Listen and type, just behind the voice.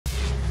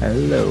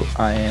Hello,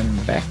 I am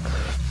back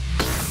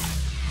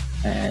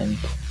and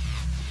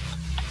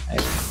I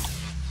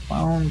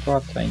found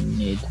what I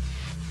need.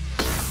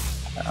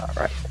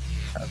 Alright,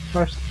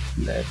 first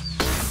let's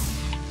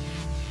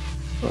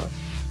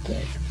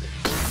protect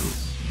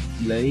this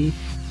place.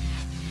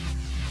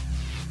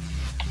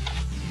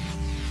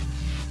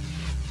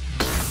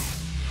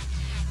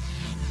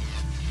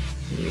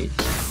 With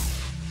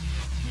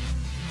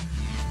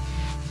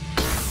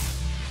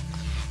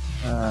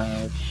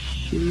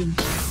shield.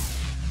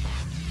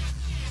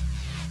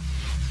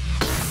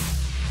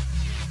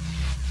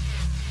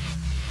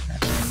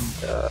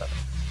 And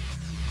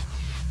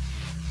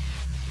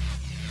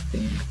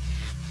thing.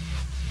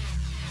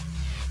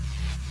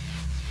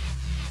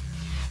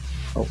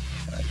 Oh,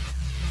 right.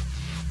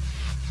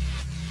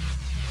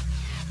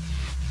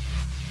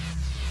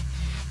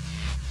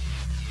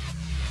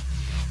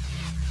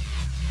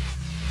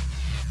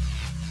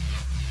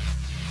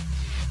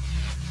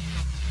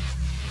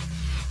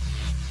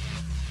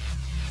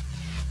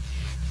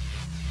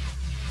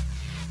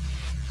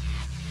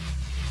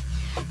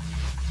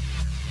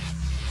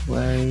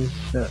 Where is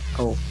the...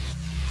 oh.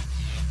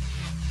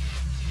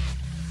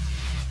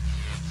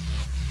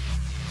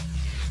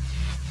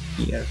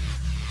 Here.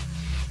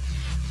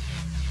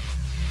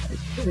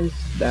 Is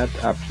that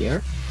up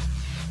here?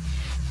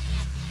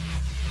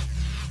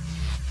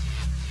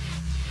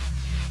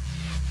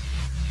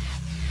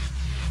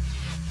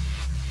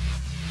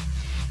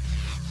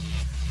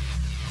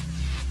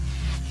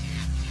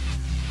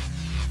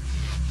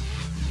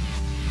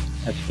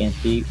 As you can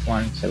see,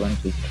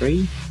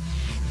 173,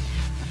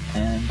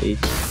 and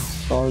it's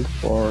sold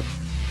for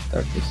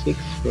 36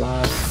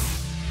 plus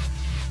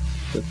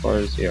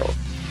 240.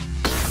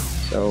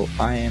 So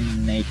I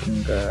am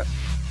making a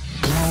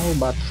small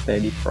but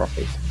steady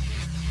profit.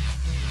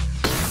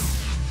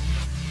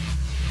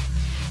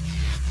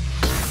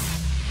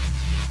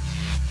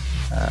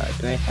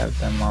 Do I have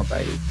the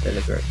mobile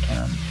delivery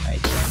cannon? I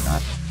do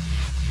not.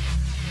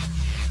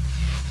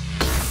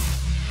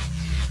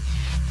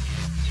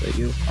 So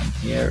you come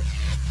here.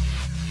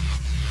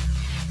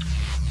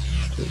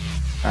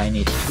 I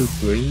need 2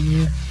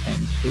 green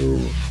and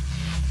 2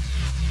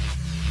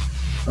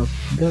 of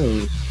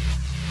those.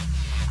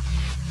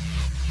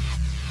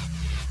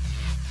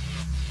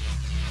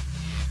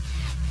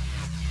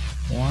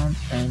 One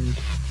and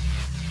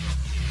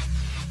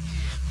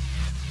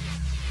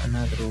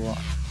another one.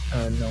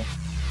 No,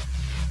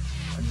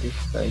 on this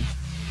side.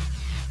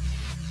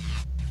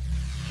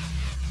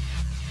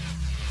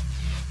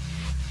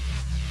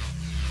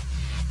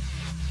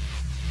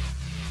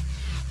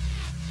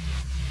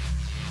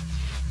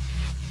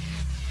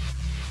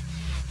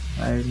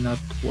 Are not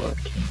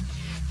working.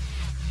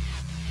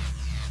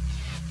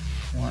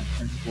 1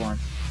 and 1.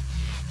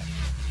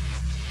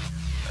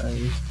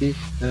 Is this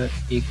the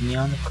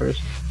Ignian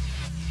curse?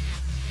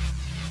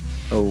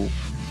 Oh,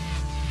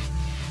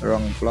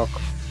 wrong block.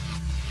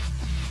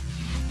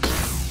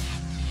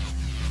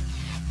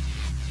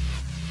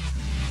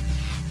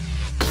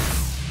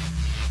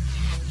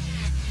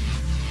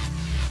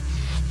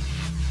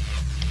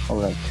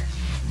 Alright,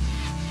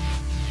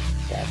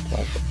 that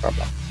was the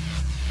problem.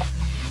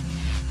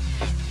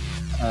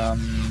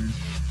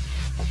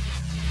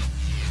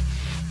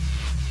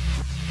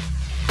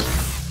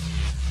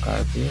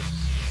 Carbius.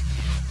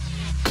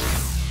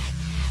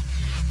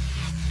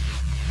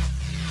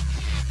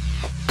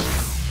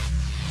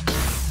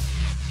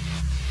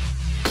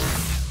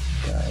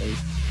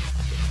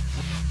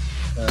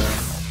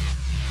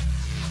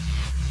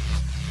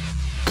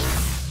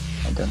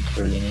 I don't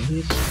really need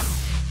this.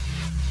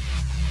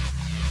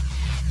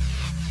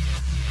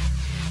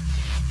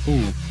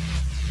 Ooh,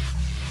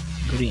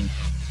 green.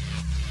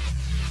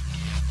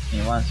 He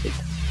wants it.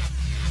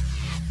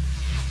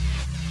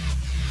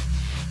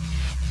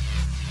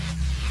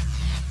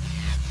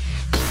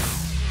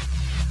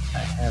 I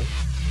have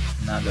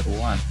another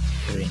one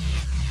green.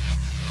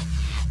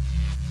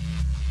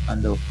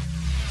 Undo.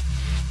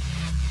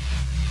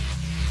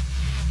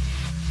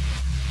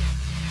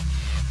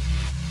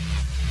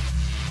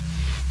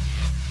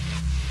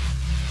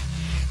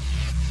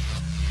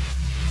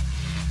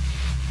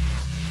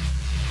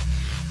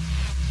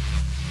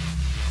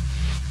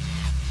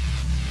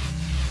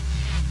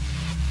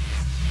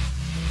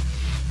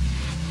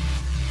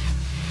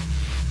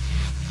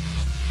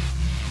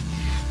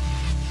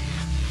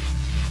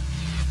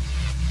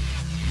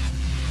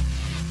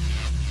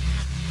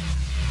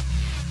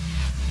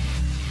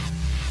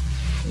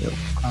 You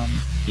come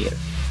here.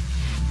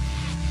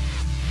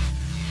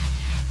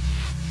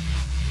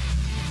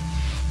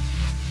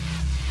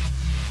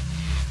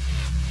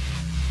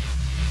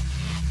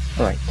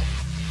 Right.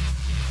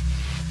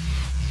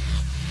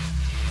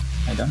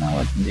 I don't know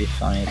what this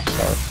one is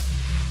for.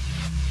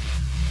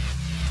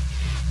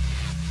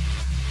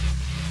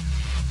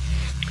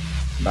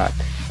 But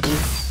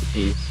this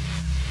is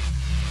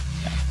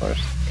the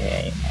first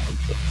game I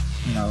do.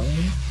 No.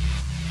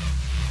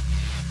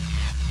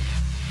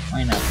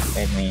 Why not?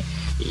 Let me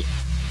see.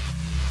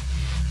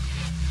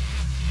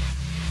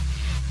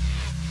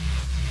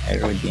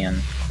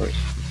 Erudian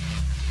crystal.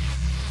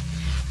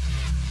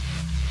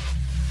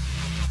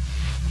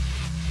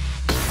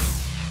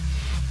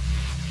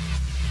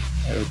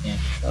 everything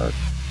short.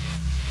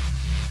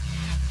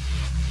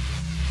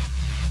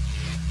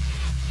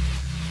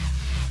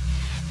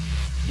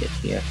 Get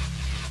here.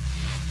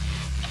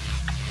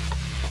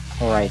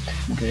 Alright,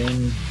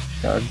 green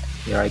shard,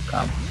 here I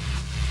come.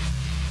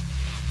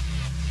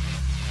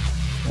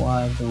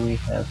 What do we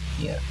have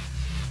here?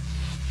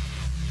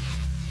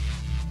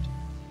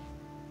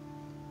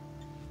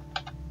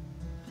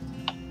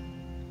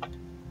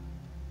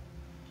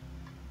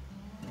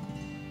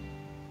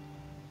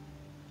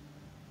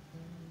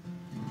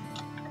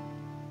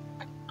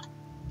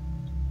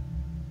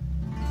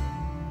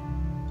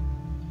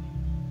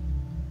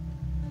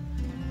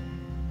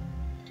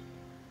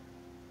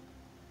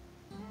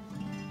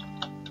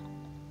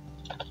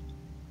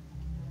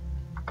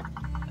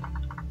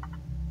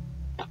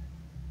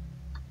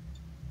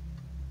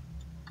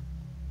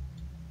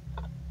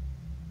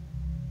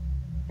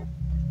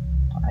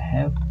 I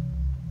have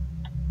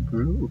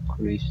blue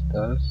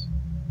crystals.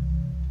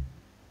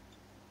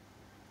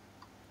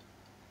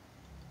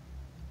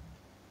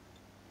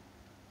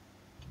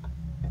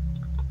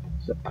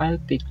 So I'll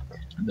pick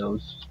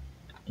those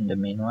in the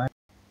meanwhile.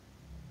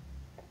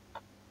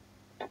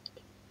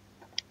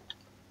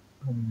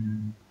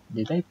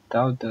 Did I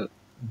thought the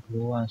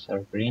blue ones are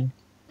green?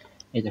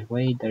 Either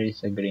way, there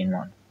is a green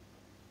one.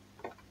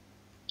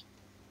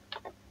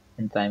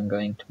 And I'm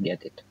going to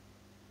get it.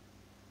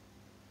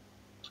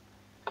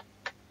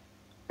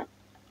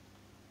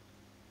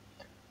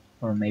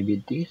 Or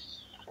maybe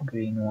this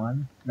green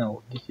one?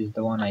 No, this is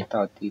the one I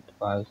thought it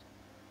was.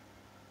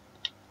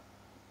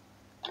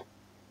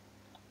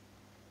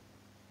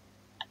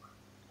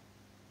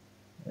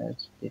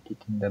 Let's get it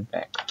in the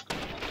back.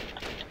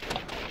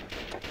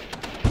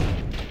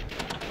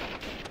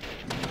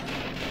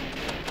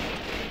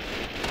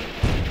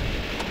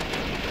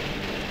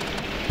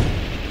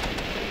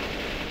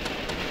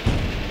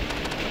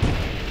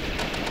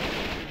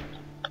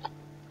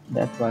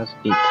 That was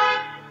it.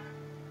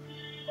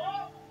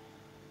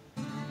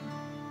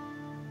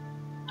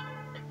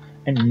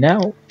 And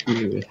now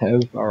we will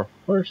have our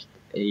first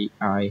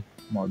AI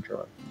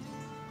module.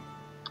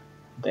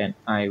 Then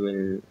I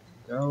will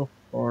go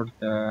for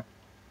the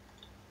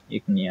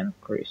igneous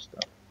crystal.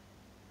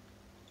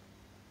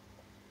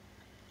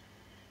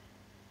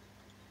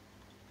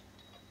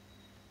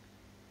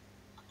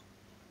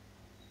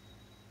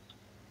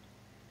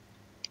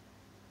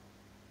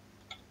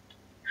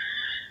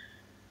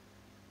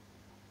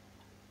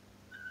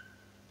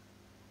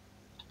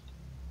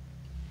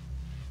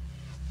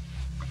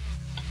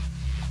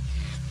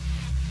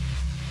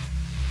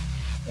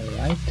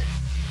 Alright.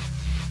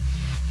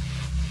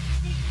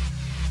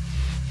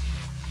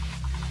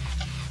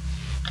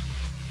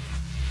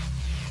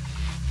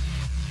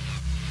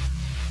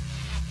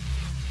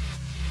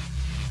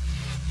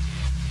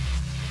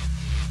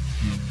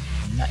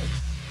 Nice.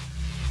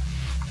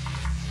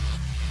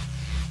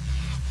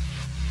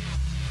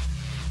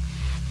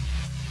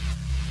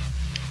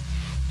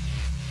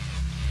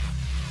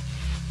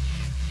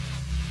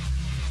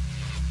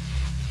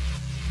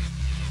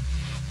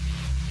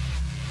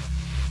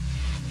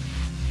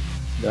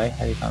 Do I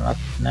have it unlocked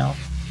now?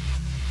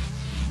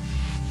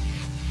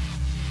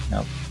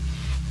 No.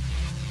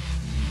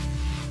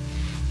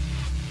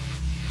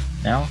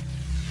 Now?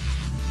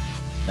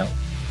 No.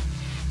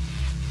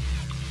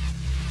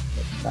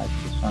 Looks like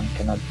this one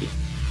cannot be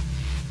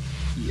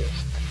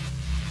used.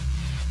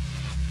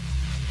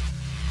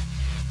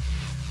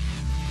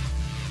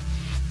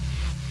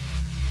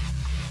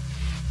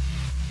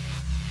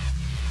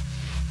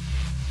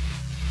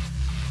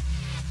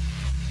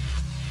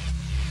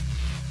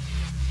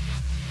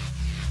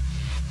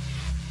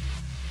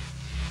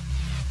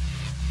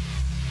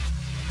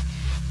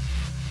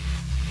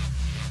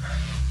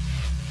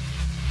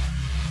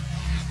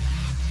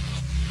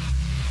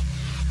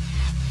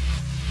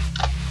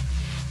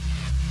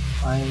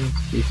 Why is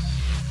this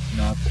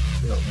not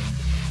going?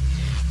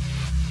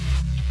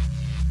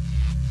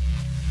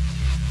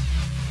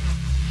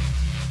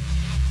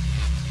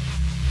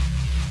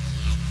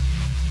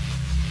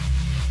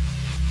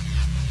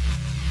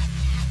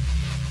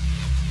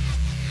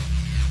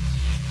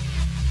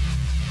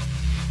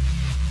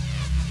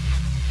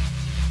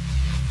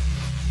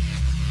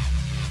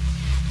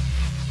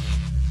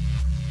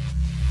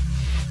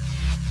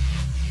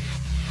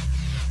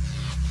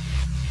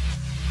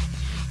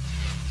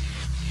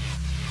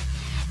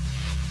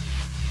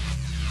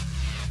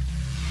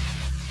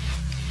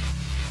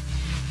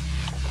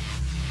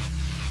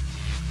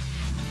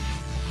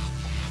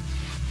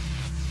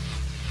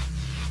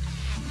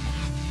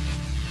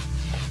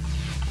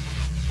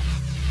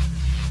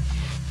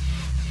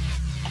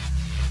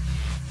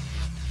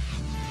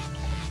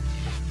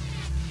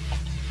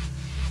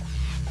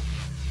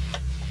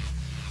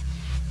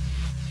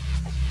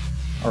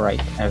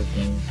 Alright,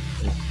 everything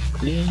is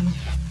clean.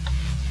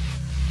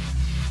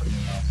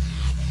 Clean as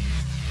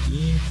can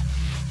be.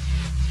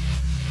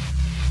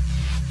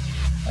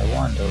 I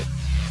wonder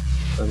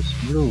those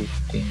blue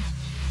things.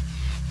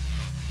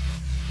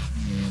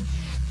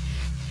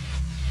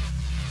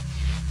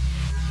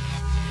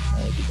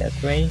 Maybe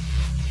that way.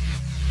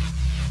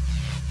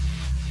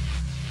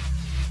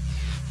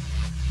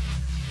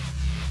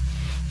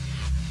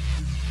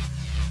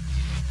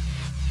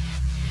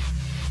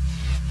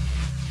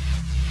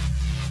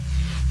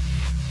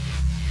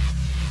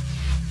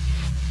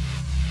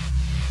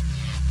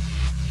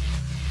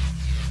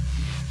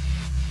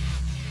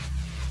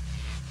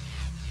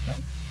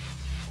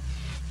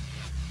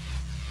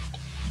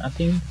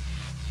 Nothing.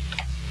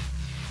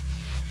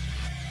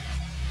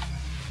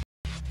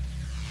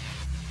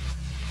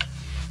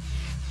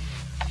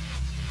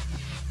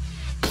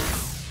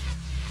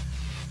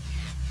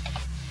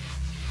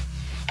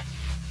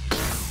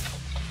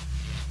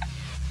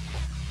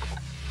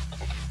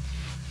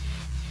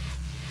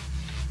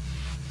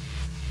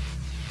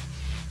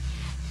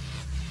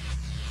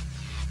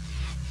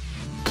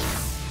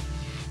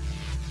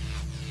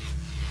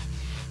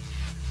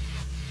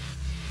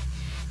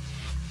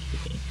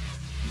 Okay.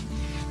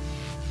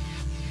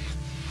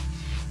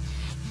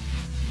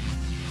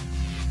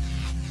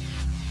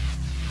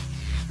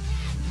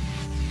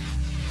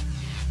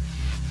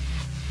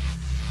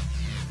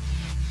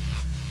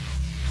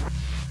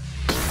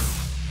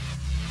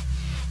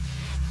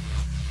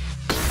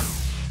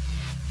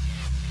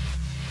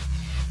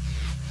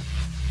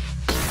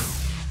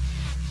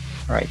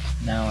 Right,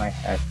 now I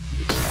have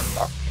this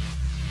unlocked.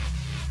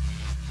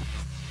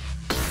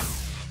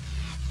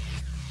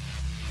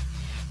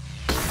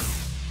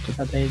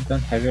 But I don't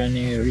have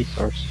any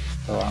resource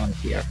around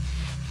here.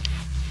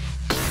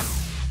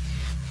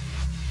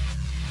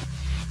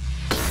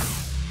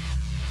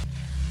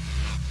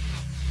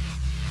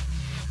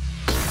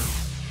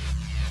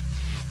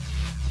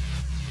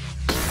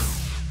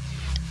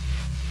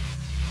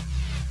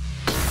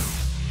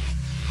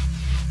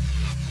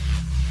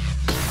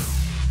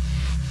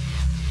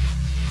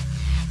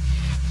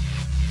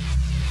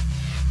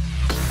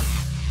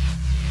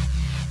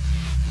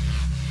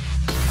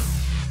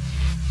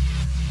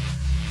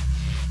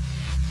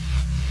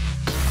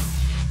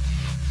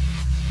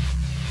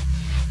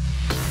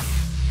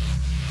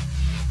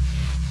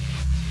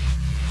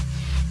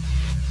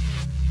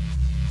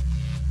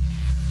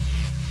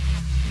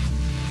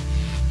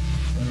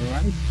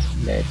 Alright,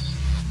 let's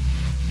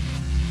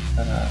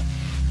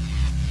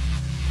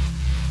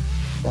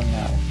go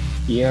now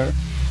here.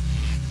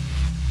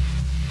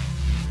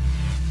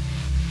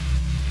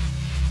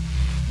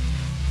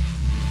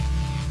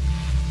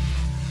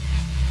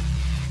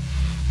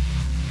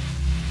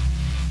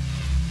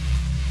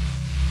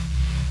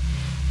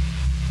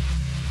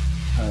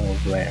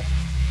 Where?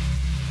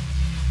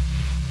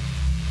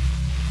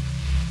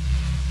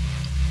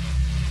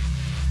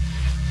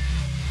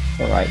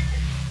 Alright,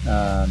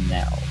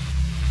 now.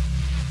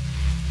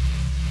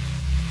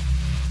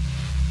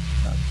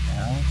 Not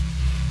now.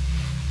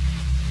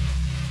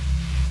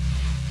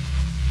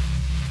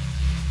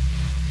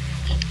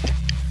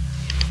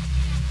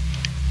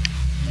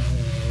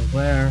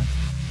 Where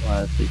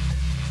was it?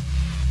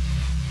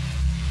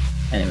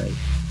 Anyway,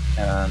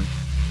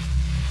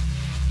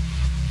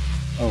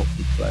 oh,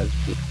 it was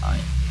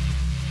behind.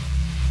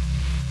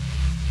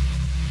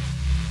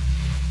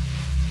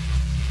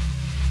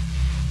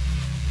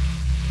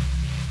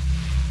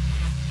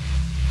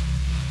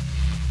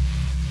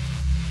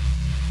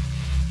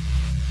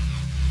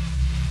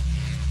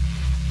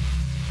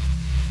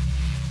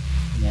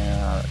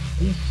 Now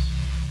this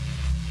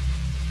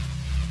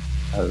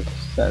I'll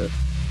sell.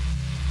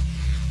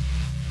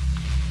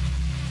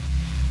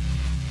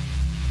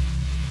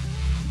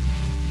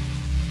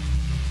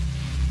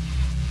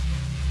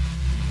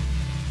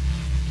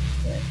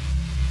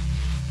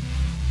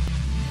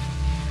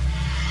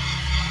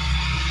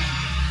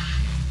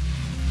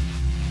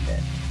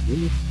 Then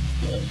this.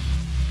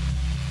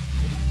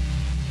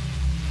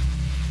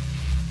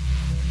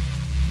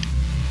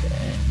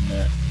 Then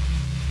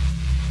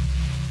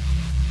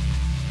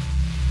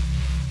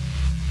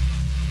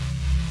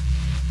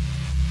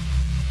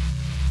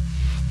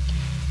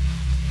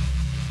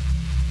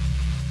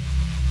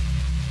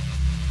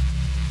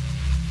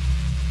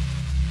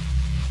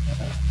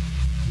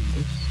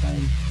this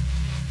side.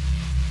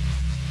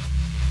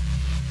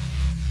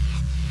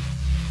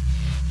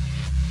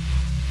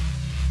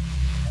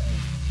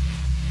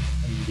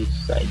 And this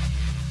side.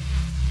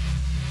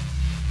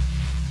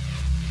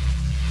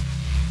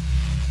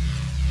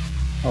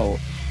 Oh,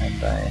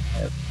 and I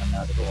have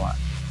another one.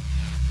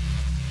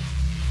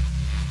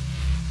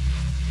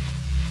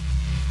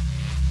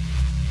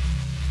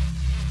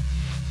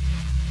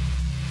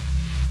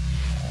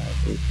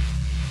 This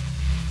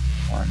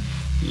one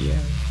here.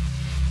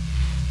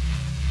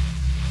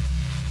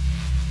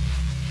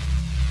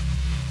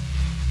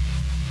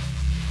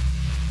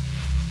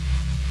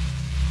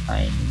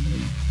 I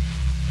need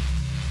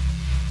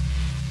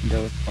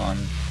those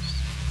ones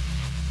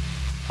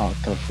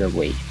out of the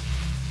way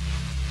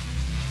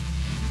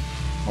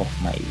of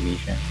my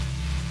vision.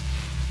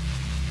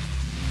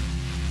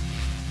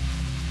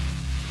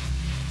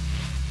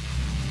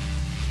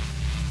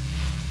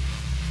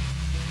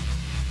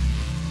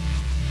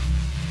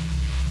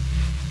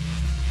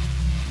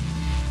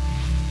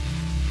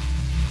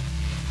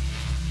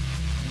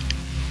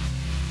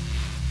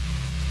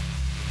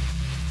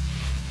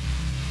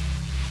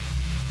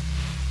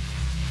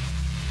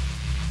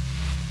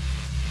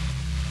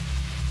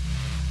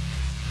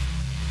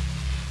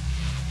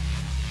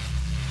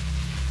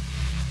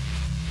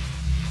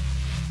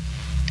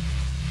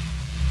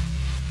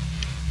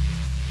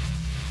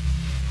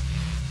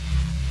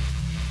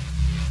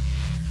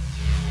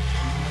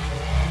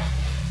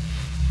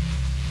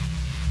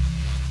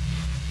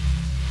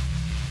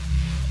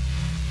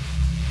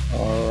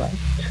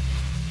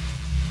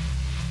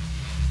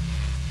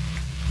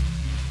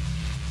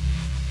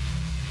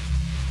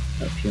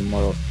 few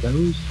more of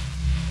those.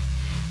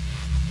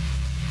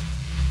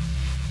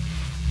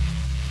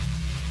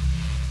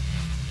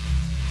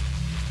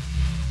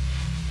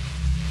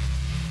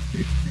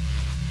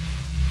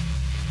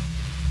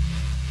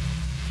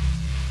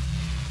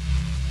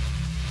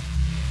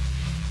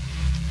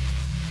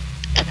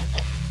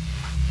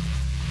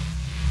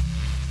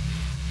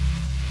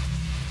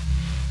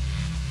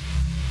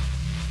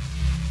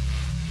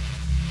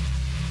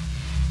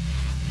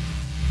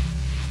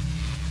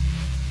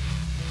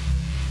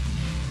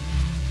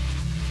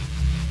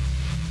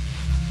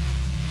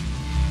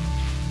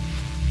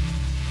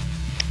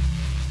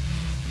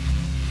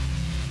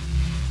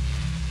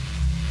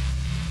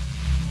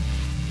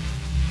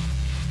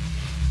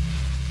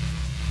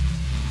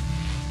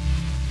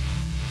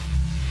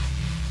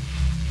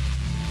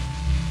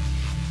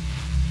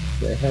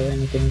 Do I have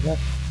anything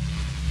left?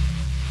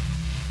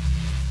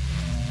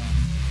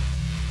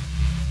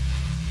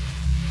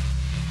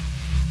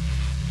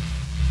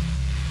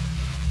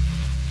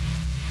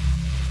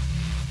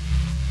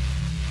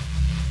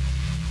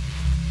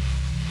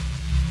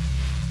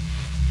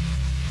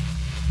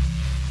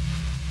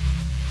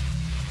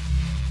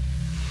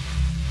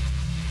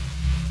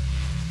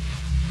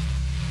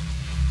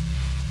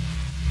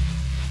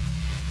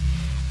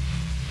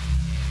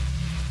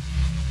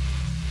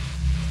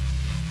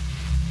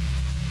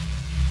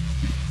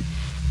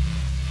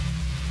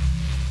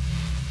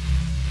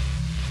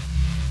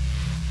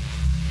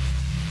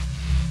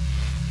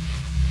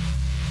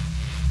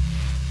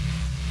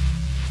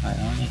 I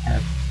only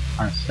have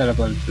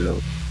unsellable blue,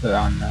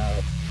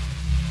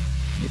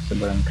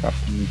 usable and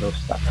crafting blue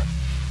stuff.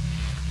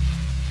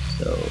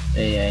 So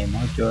AI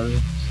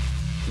modules,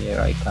 here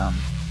I come.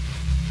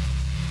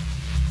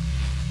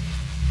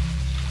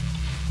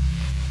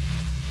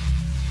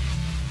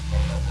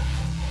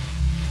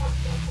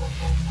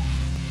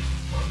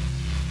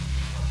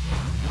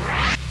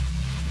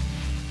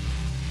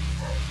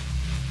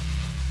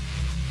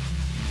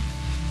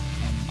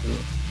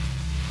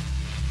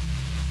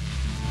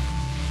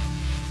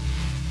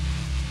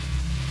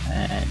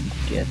 And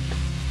get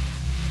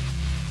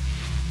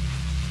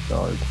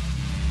sold.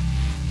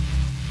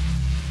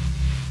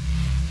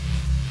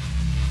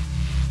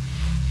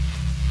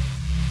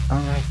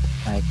 Alright,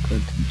 I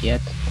could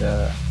get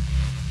the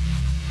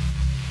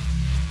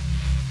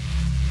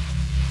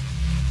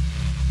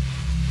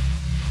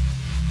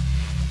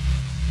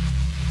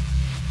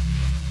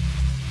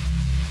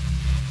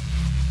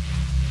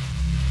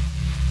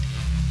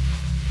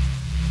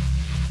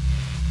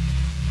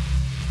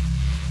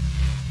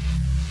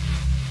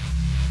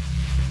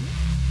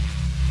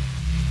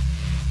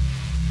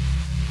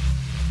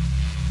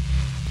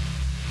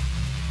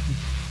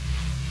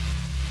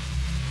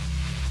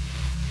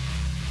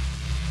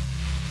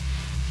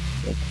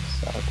get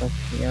this out of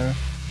here.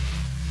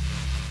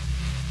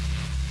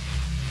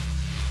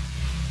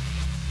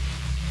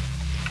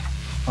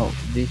 Oh,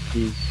 this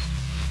is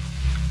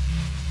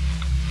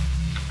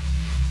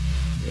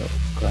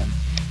broken.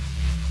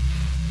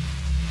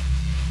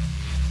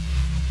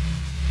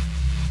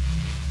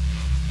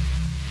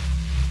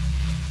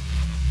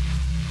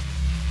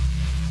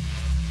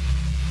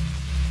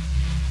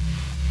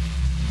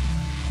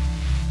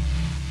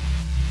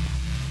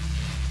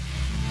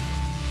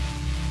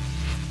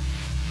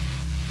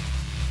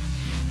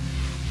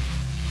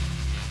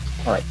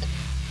 Alright,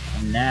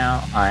 and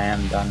now I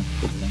am done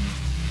fiddling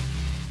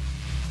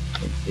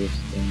with this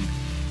thing.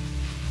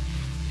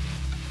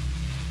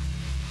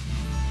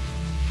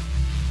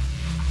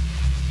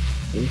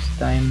 This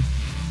time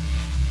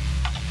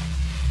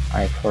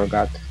I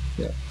forgot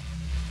the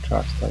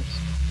thrusters.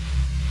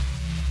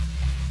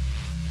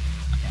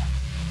 Yeah.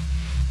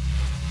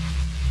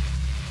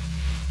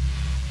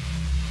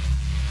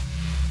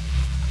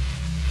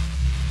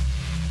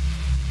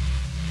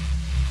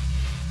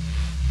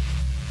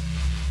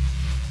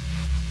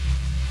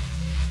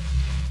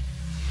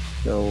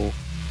 So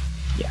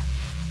yeah,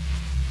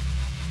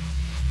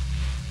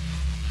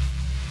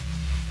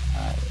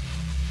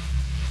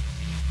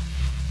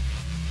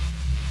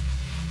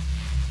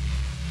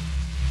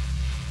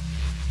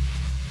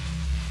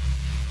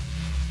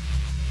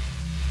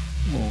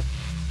 oh,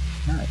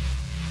 nice.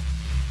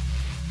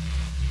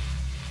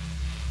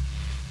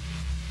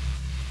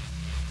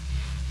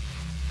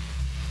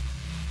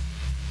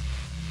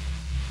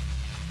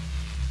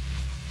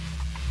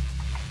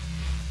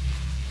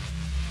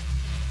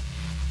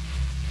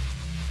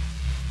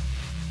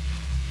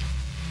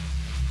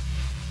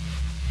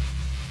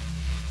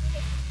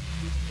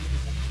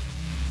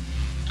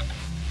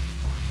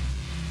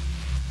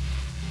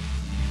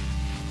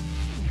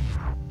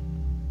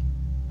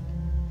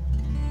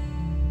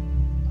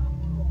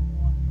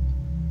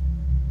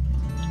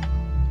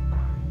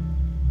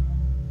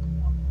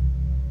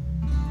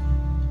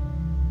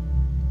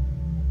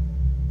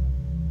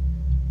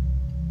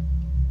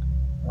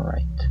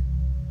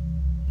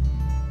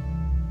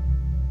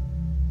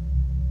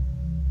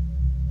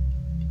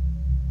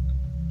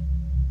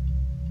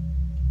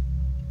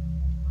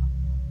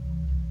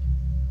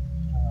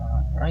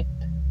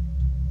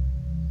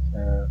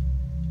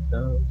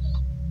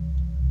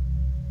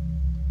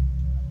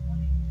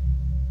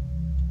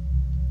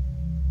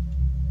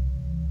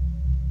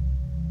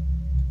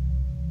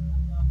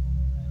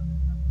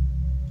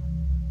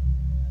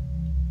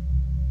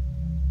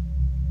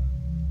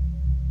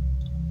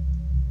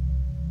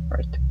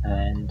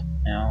 and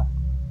now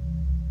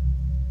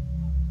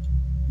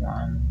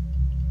 1,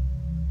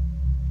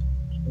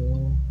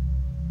 2,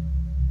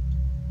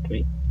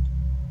 3.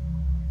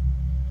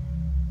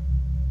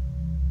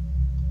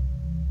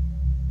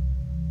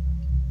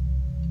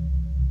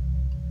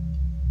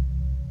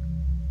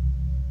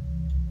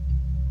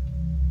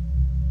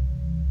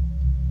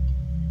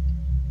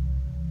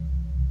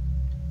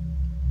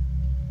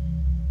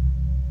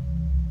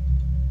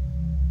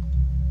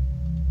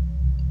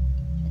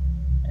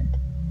 And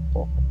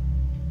 4.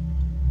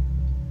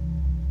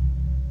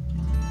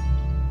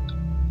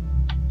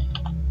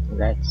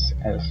 Let's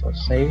also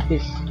save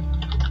this.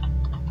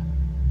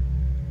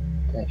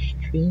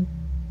 -3.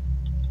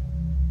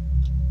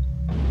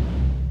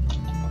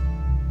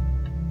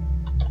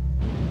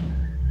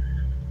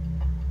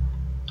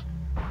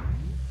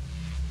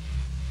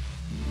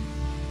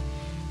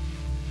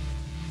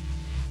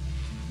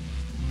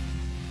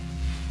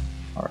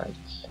 Alright.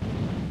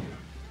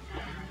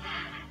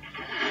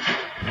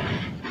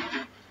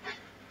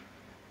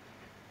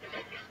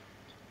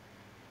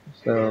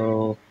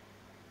 So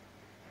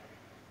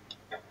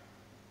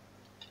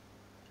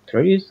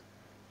trees?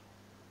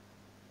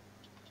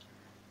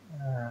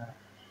 Uh,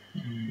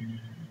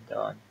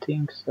 don't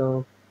think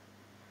so.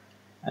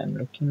 I'm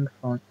looking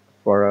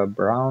for a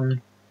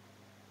brown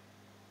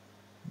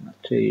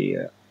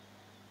material,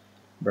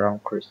 brown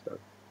crystal.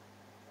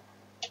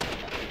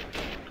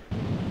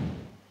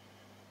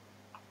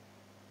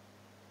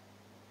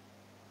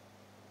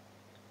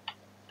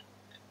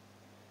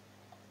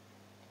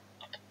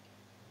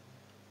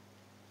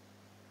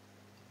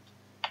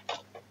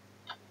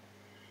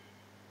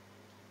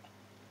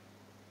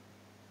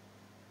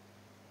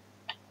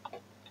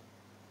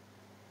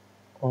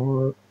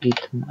 Or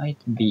it might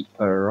be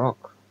a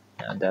rock,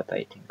 now that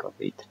I think of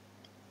it.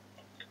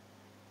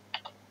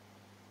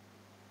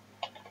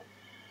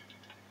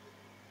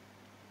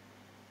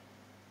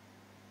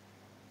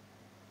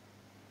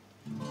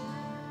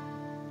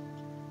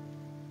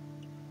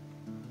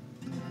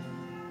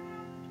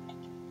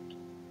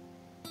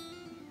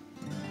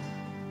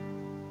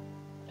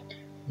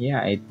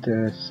 Yeah,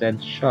 it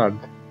said shard.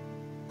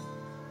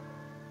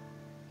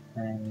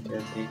 And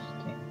this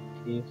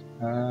thing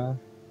is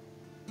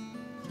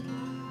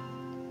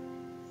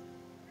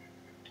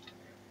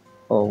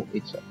oh,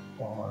 it's a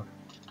ore.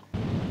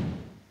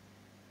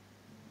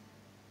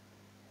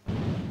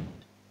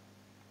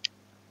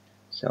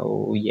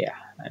 So yeah,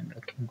 I'm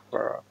looking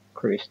for a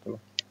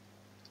crystal,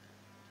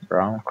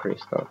 brown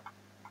crystal.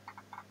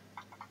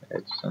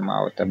 Let's zoom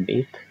out a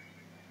bit,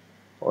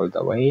 all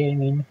the way I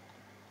mean.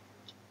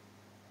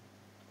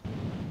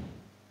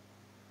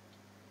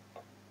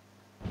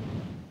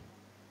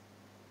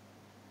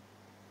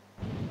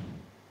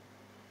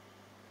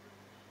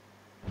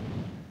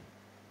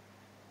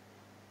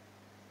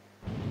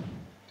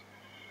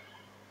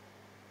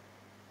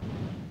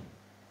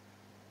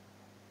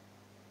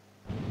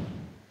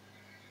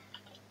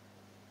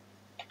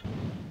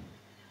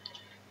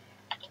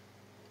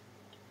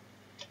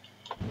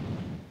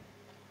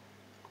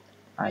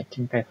 I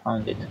think I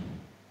found it.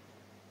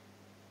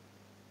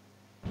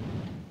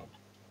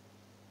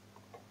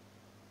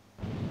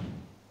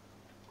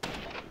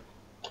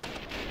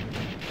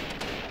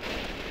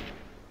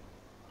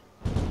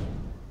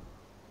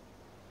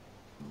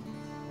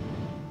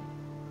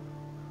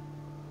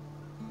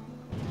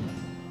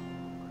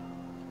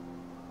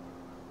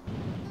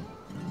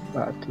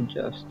 But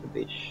just to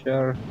be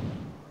sure,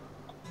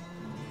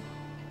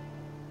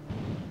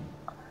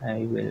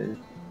 I will...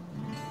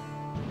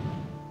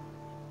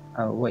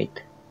 Oh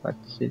wait,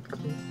 what's it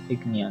called?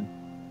 Ignion.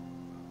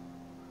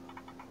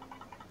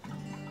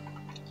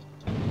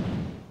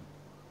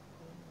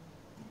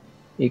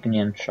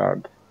 Ignion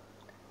shard.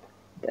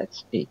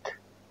 That's it.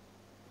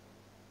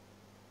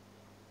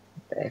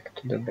 Back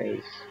to the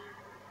base.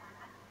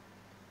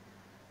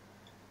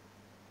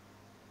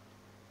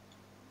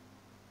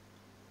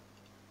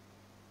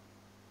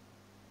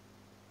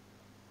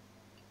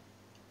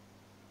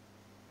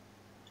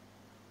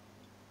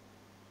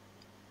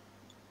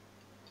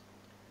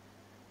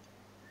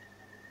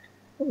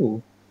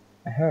 Oh,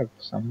 I heard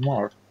some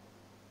more.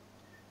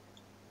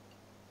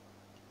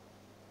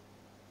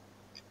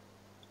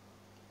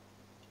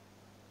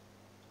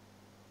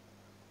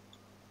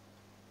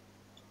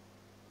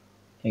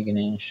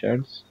 Ignition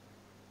shards.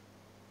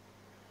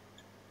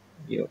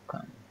 You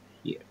come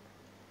here.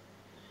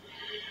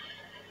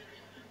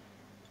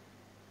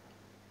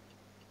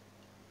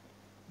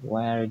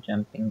 Why are you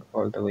jumping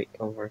all the way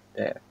over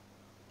there?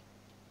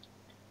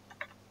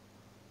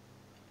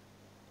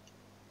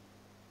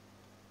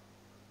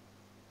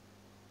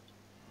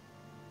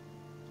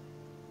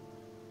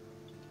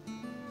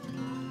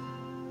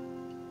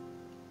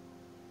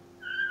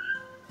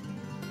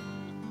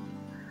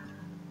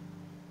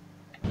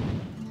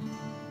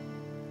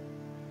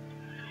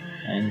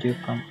 And you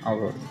come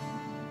over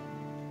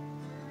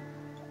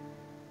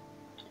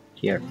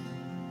here,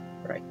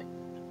 right?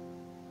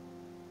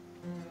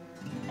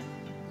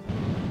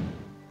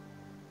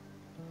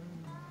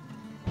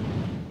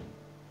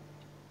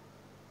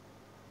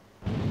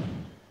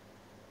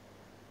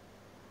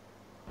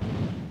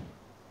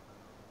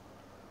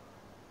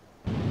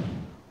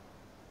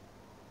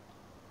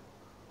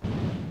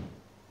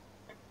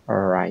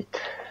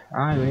 Alright,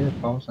 I will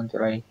pause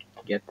until I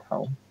get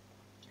home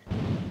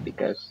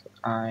because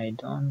I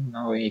don't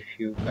know if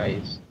you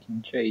guys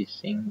enjoy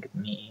seeing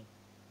me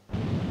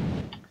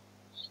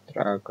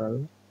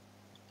struggle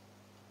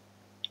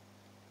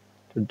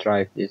to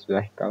drive this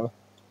vehicle.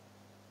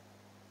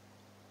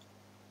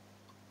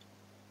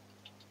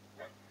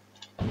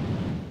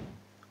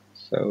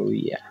 So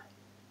yeah.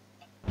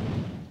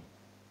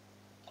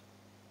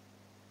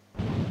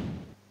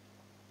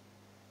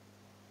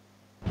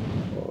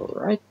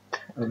 Alright,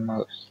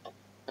 almost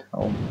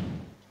home.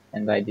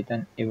 And I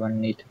didn't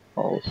even need to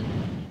pause.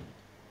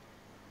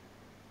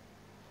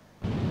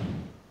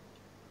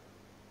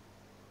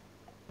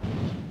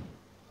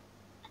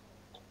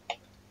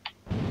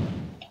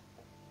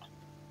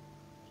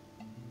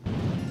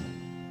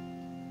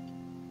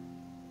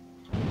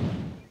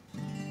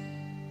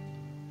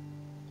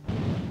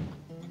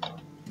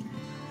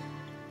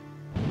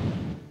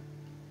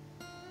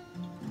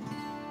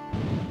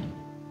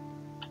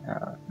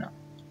 No.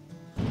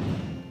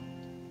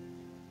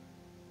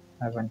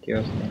 I haven't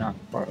used enough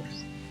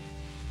force.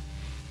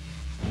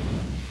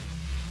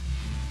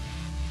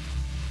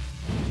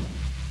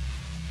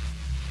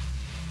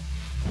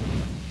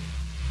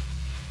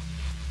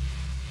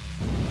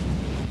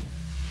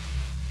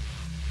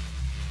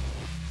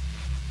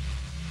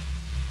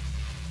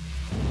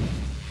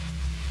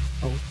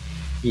 Oh,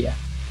 yeah.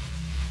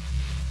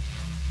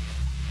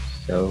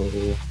 So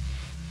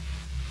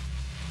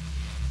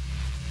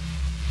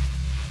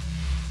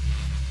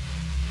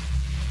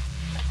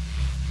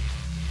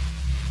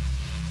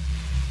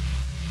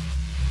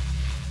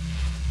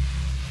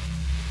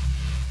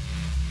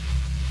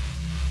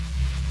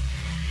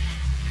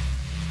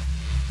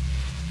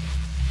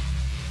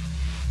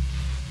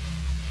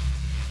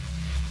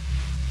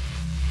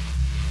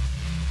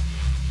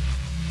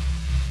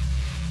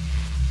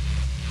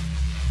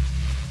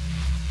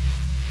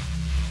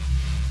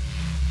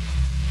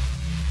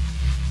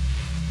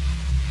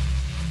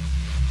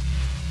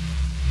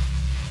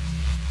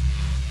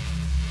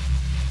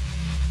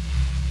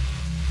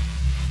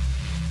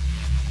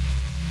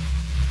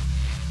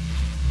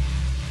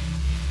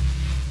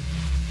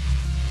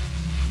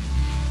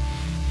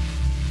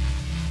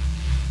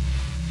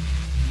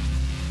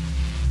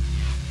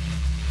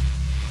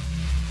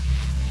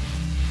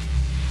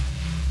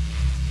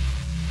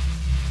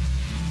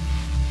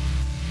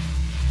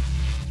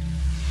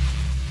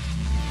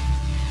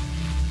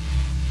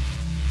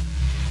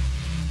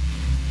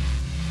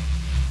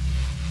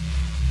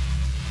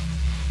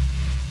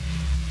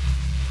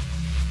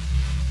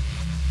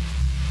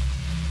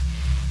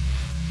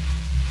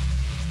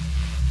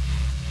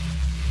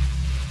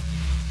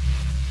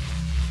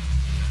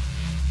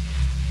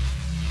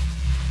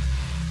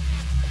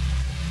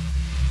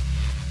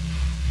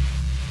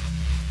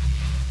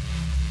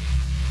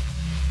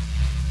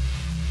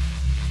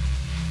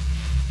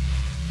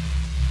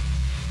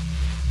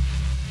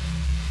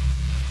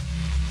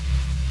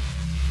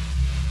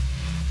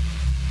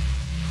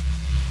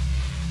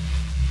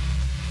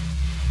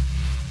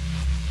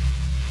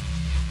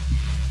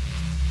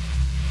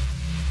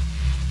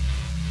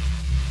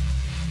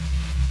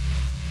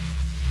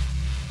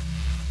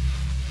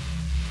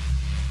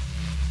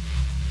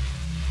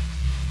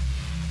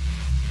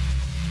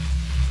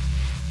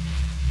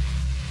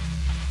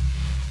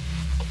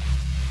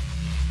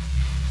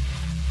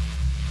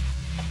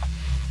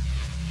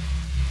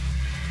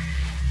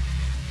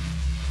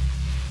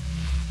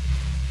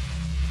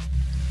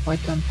why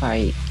don't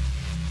I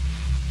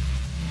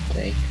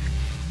take,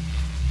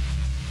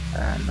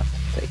 not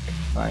take,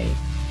 by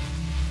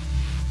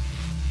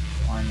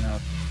one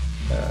of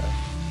the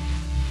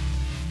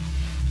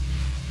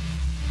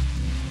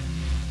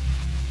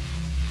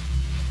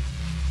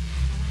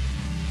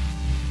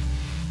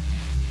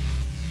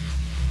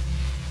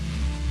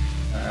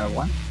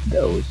one of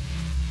those.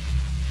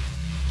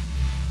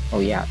 Oh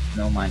yeah,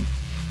 no mind.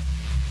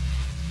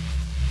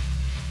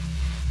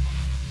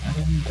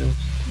 Aren't those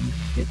things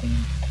getting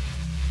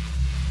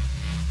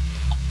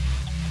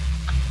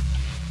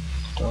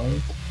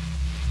sold?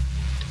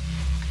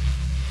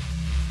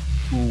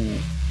 Ooh.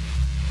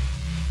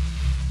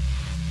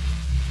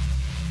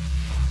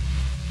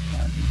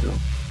 And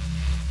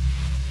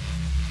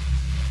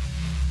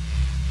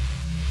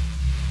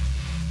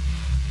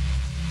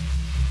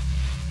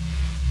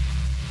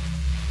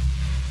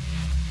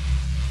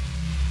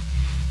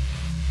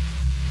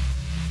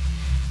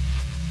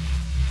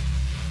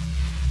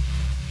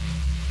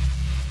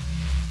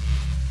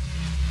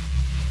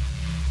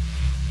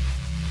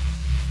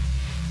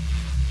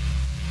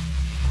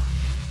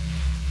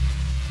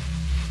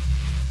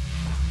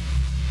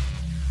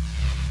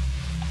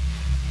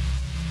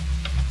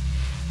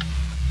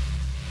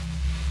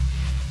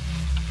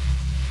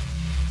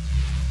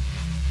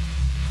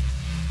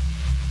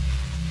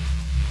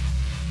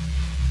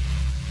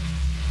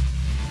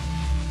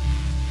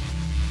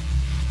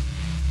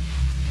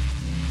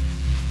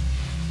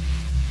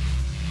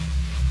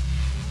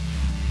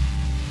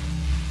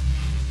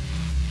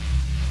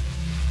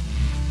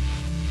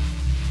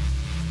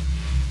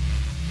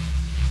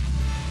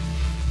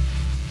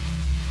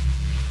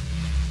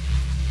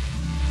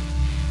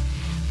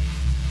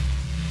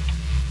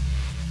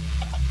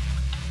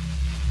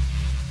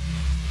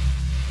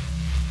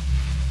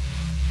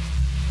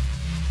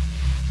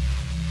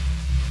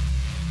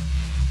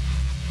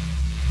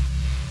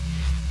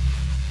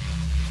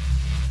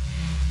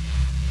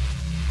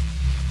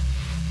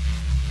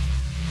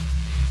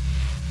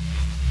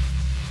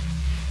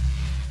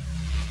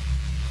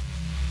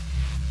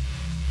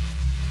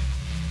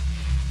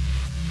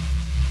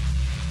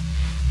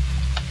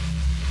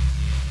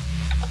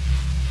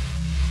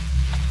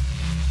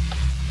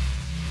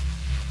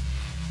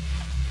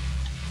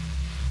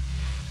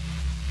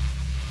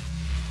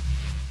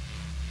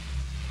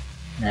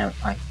Now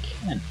I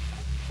can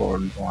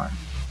afford one.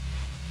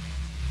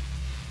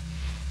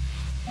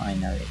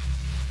 Finally.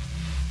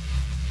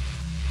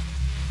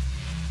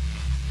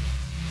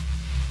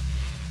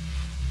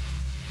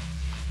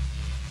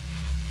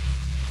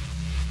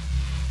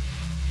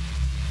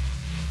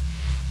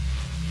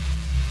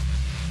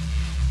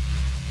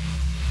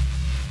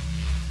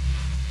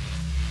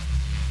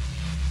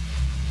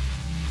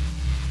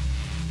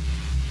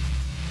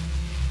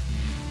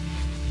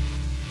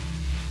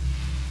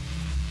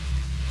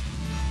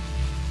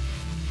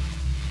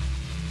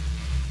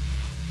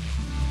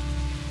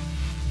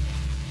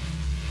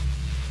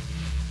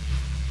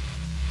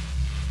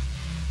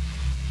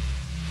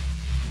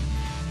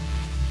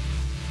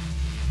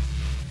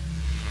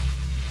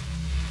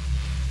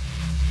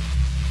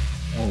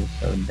 Oh,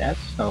 so that's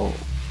how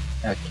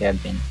a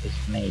cabin is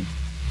made.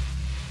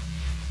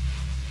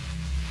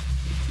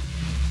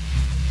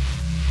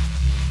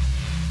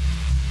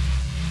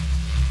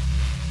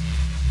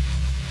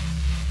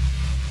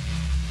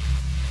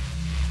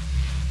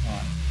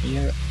 On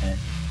here and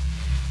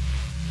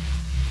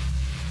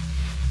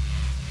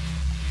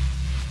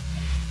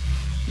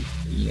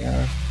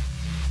here.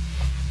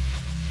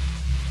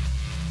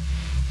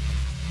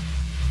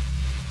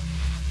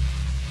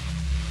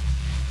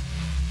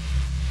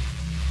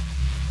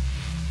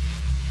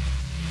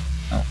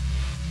 Oh,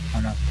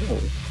 one of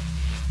those.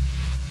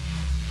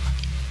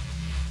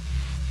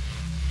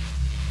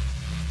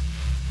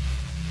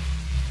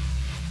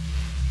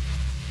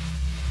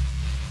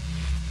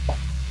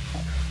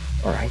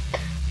 Alright.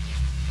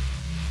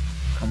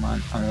 Come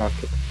on, unlock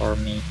it for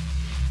me.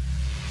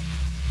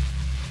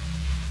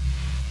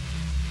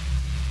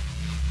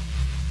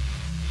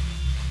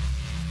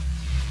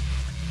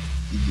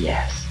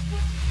 Yes!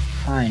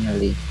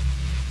 Finally!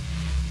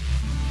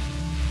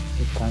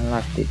 It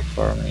unlocked it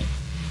for me.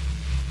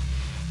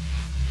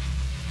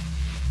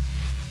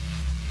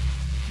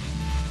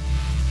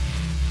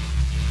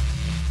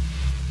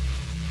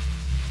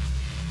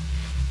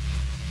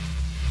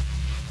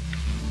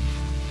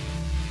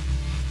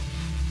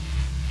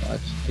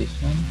 What's this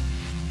one?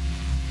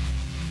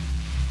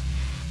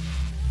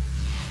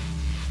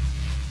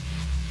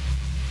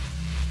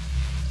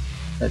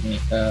 Let me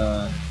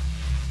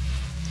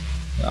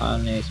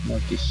one is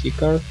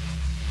multi-seeker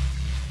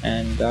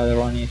and the other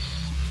one is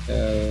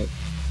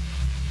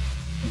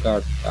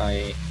guard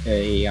by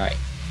AI.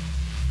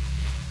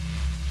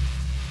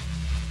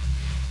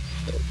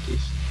 So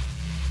this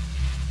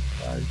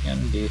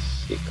guardian, this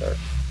seeker.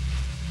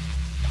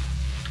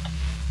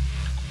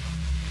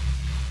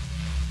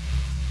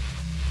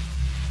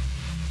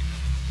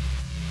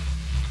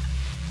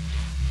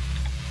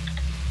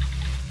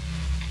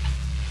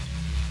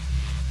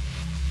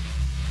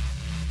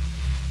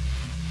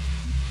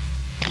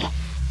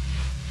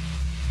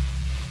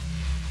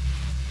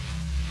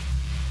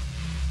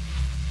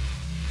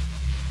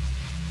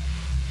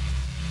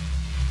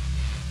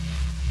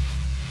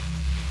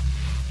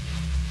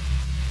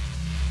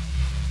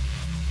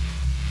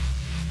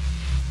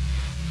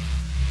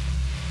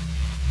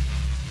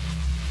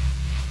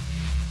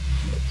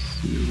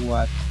 See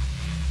what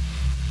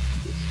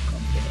this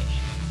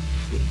combination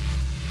brings.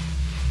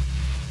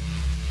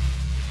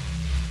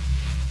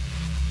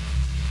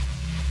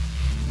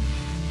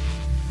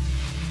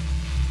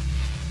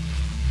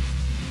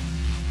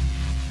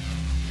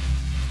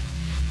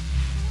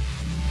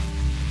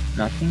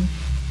 Nothing.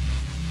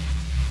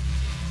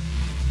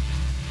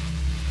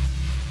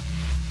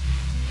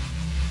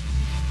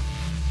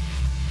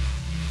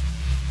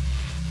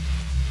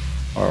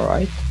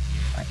 Alright,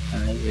 I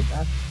can live with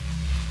that.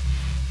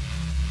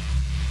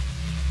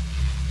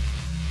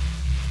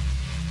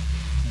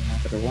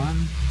 Another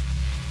one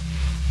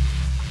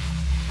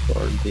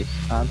for this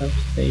other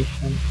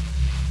station.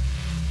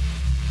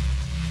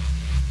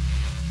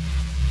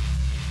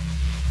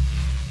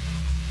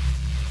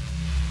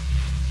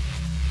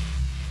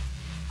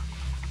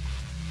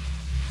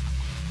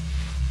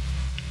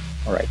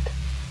 Alright,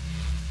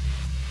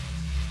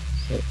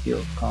 so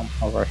you come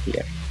over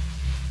here.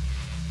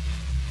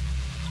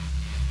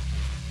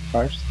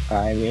 First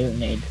I will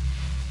need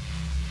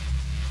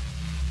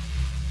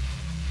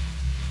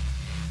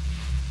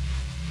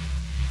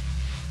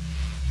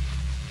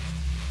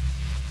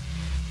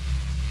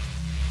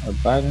a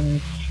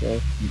bunch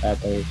of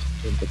batteries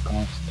to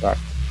deconstruct.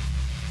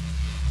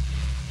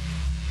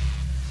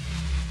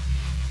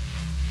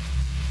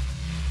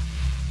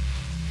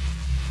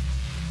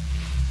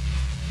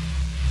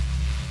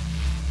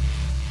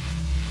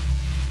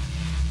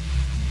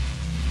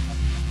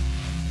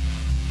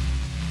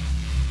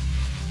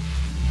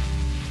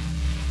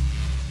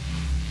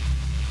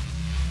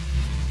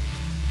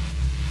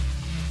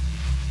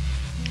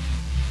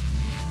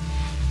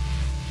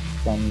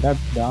 From that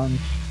bunch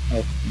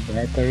of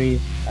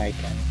batteries I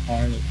can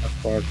only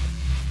afford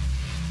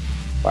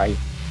 5,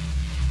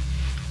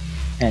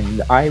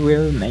 and I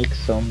will make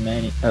some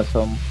money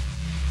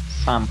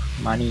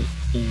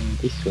in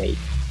this way.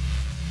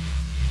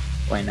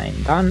 When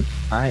I'm done,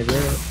 I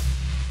will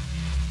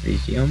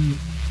resume.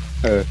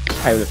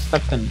 I will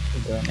start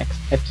the next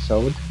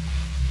episode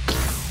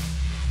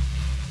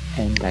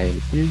and I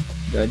will build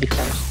the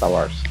defense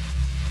towers.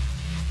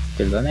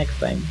 Till the next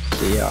time,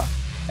 see ya.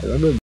 Have a good